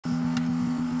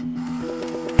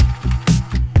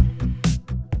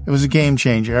It was a game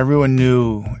changer. Everyone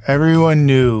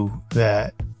knew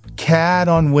that CAD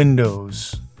on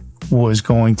Windows was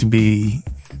going to be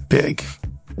big.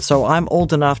 So I'm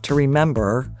old enough to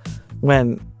remember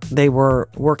when they were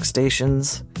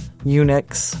workstations,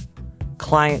 Unix,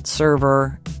 client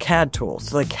server, CAD tools.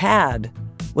 So the CAD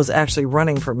was actually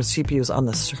running from CPUs on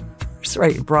the servers,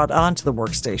 right, brought onto the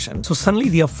workstation. So suddenly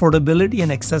the affordability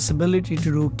and accessibility to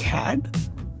do CAD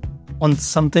on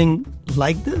something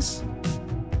like this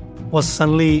was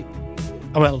suddenly,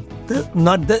 well,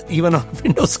 even on a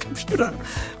Windows computer,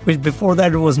 which before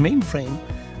that it was mainframe,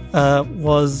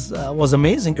 was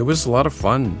amazing. It was a lot of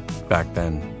fun back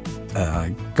then,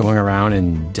 going around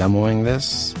and demoing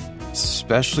this,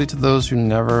 especially to those who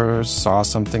never saw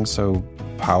something so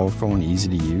powerful and easy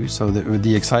to use. So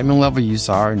the excitement level you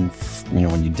saw,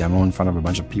 when you demo in front of a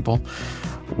bunch of people,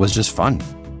 was just fun.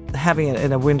 Having it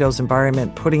in a Windows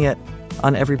environment, putting it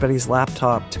on everybody's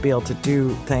laptop to be able to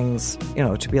do things,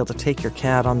 to be able to take your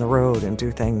CAD on the road and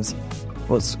do things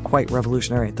was quite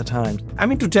revolutionary at the time. I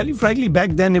mean, to tell you frankly,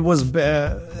 back then it was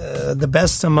the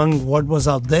best among what was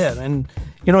out there. And,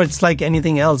 it's like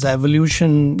anything else,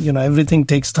 evolution, everything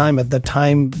takes time. At the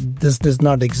time, this does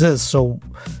not exist. So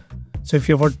if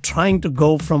you were trying to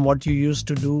go from what you used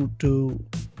to do to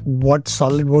what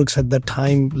SOLIDWORKS at the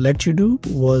time let you do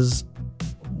was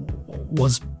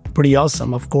pretty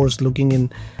awesome. Of course, looking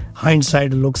in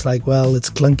hindsight, it looks like, well, it's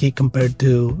clunky compared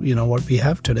to, what we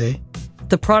have today.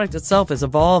 The product itself has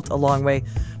evolved a long way,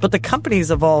 but the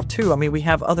company's evolved too. I mean, we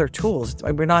have other tools.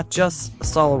 We're not just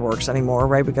SOLIDWORKS anymore,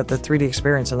 right? We got the 3D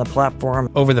experience and the platform.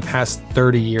 Over the past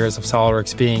 30 years of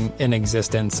SOLIDWORKS being in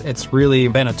existence, it's really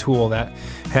been a tool that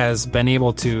has been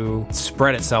able to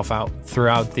spread itself out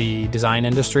throughout the design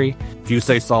industry. If you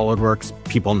say SOLIDWORKS,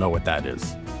 people know what that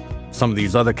is. Some of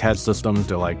these other CAD systems,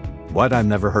 they're like, what? I've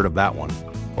never heard of that one.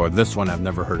 Or this one, I've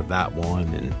never heard of that one.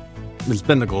 And it's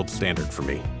been the gold standard for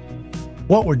me.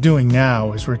 What we're doing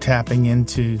now is we're tapping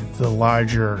into the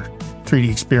larger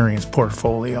 3D experience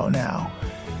portfolio now.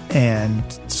 And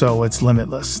so it's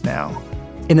limitless now.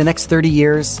 In the next 30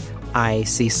 years, I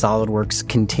see SOLIDWORKS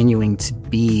continuing to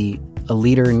be a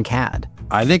leader in CAD.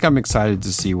 I think I'm excited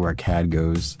to see where CAD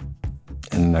goes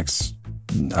in the next,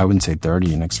 I wouldn't say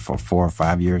 30, next 4 or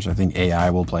 5 years. I think AI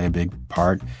will play a big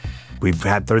part. We've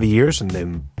had 30 years and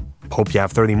then hope you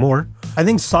have 30 more. I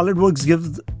think SOLIDWORKS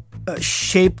gives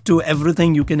shape to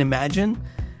everything you can imagine,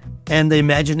 and the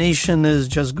imagination is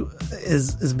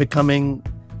becoming,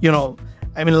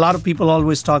 I mean, a lot of people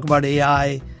always talk about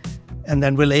AI and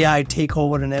then will AI take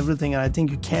over and everything, and I think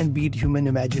you can't beat human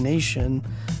imagination,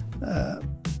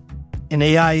 and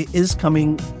AI is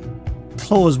coming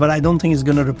close, but I don't think it's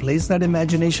going to replace that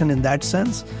imagination in that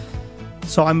sense.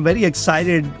 So I'm very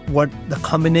excited what the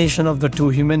combination of the two,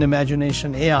 human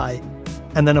imagination, AI,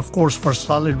 and then, of course, for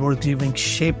SOLIDWORKS giving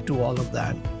shape to all of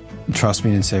that. Trust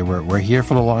me and say we're here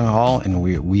for the long haul, and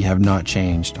we have not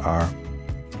changed our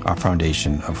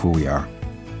foundation of who we are.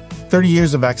 30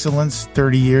 years of excellence,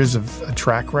 30 years of a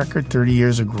track record, 30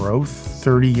 years of growth,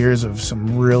 30 years of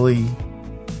some really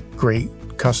great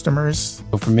customers.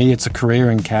 So for me, it's a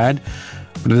career in CAD,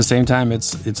 but at the same time,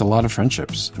 it's a lot of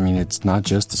friendships. I mean, it's not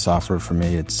just the software for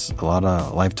me. It's a lot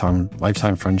of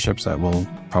lifetime friendships that will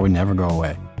probably never go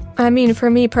away. I mean, for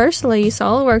me personally,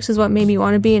 SOLIDWORKS is what made me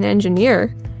want to be an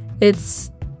engineer. It's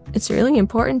really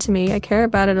important to me. I care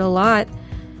about it a lot.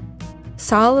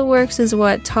 SOLIDWORKS is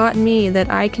what taught me that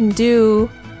I can do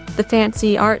the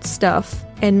fancy art stuff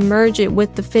and merge it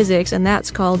with the physics, and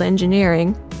that's called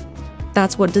engineering.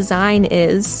 That's what design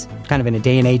is. Kind of in a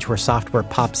day and age where software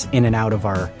pops in and out of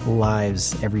our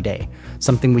lives every day.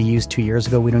 Something we used 2 years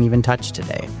ago, we don't even touch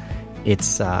today.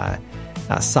 It's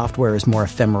software is more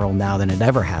ephemeral now than it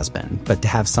ever has been. But to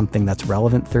have something that's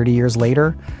relevant 30 years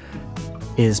later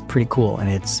is pretty cool, and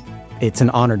it's an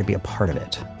honor to be a part of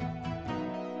it.